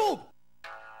勝負。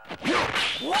よ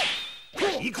っ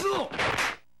行くぞ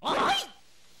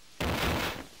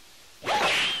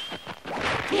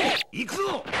行くぞ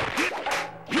よっ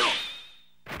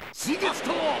水月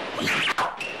刀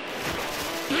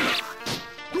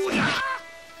どうじゃ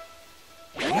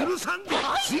許さんぞ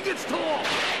水月刀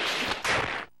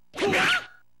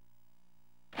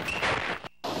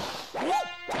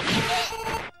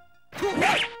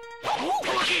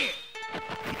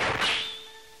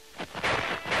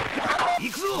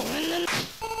行くぞ勝負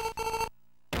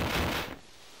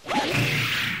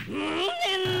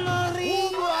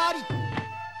あり。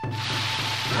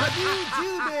野球十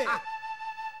兵衛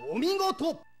お見事。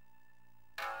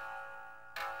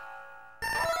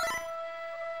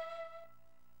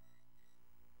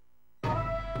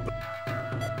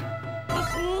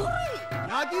野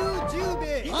球十兵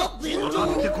衛上が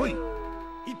ってこい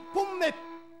一本目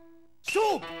勝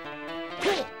負。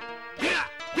いや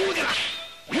どうじゃ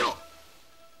よ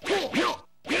っよっ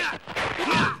い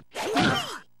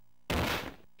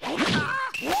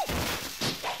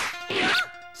や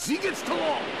水月刀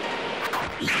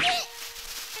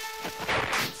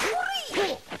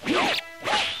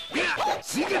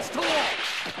水月刀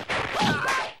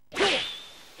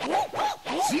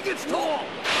水月刀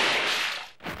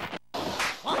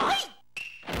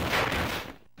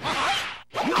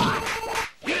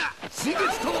水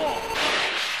月刀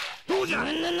どうじゃ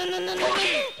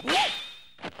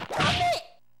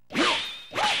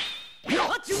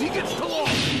水月刀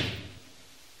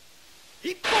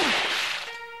一本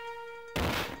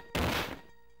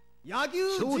野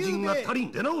球精進十兵衛が足り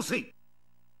ん出直せい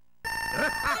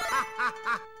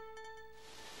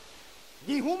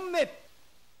二本目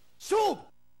勝負。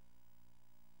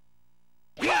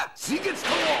いや水月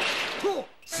刀と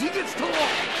水月刀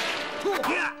と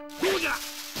いやどうじゃ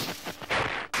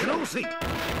出直せいたわ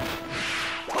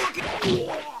け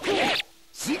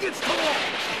水月刀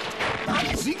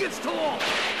水月刀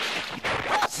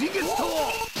水月刀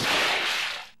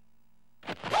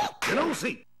出直せ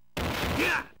いい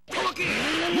やたわけよ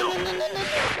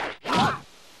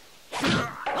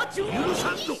許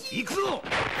さんぞ行くぞ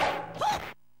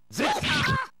絶対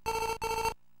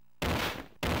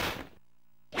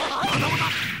まだまだ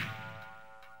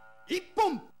一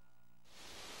本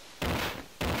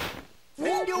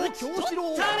千両京四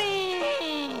郎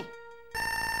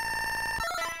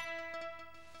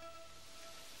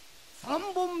三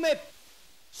本目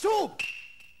勝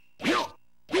負。よ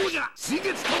どうじゃ水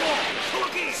月刀たわ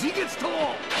け水月刀よ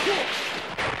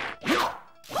いや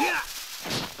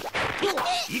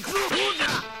行くぞどうじゃ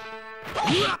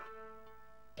うわ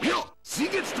よ水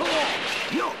月刀よ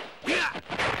いや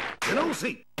出直せ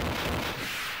い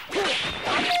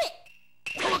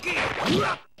たわけう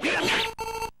わいやよ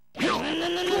い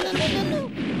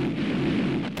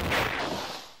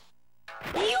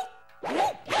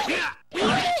や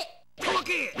たわ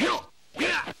けよいや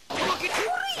たわけ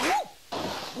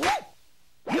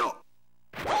よ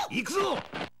行くぞ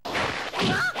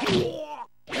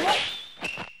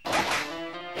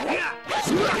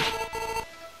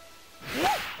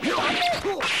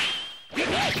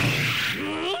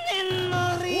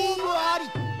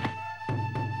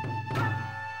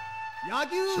野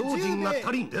球精進十兵衛が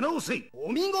足りん出直せい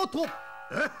お見事。野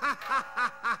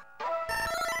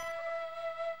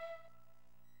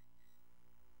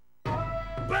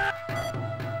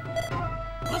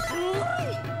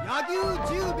球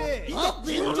十兵衛上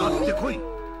がってこい一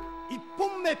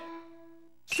本目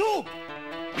勝負。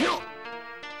よ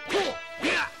い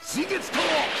や水月刀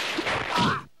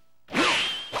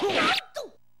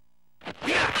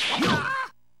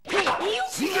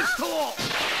水月刀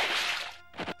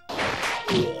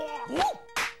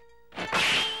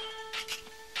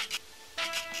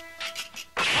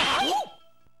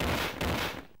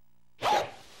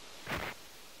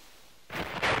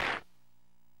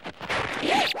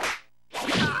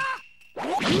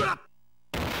うわ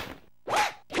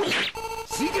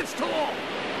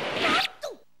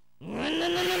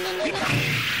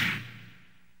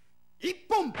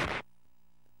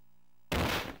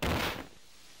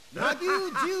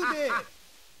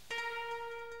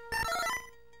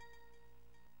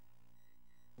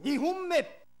2本目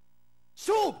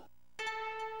勝負。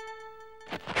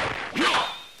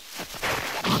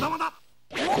まだまだ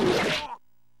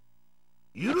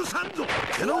許さんぞ。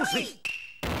手直せ。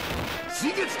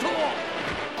水月と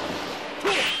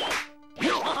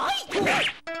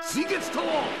水月と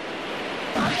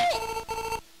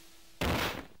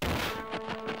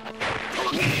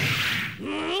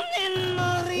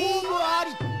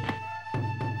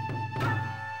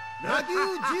野球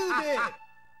10で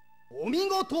お見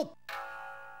事。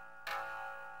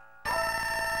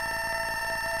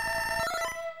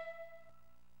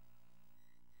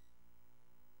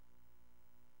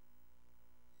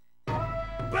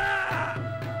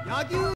野球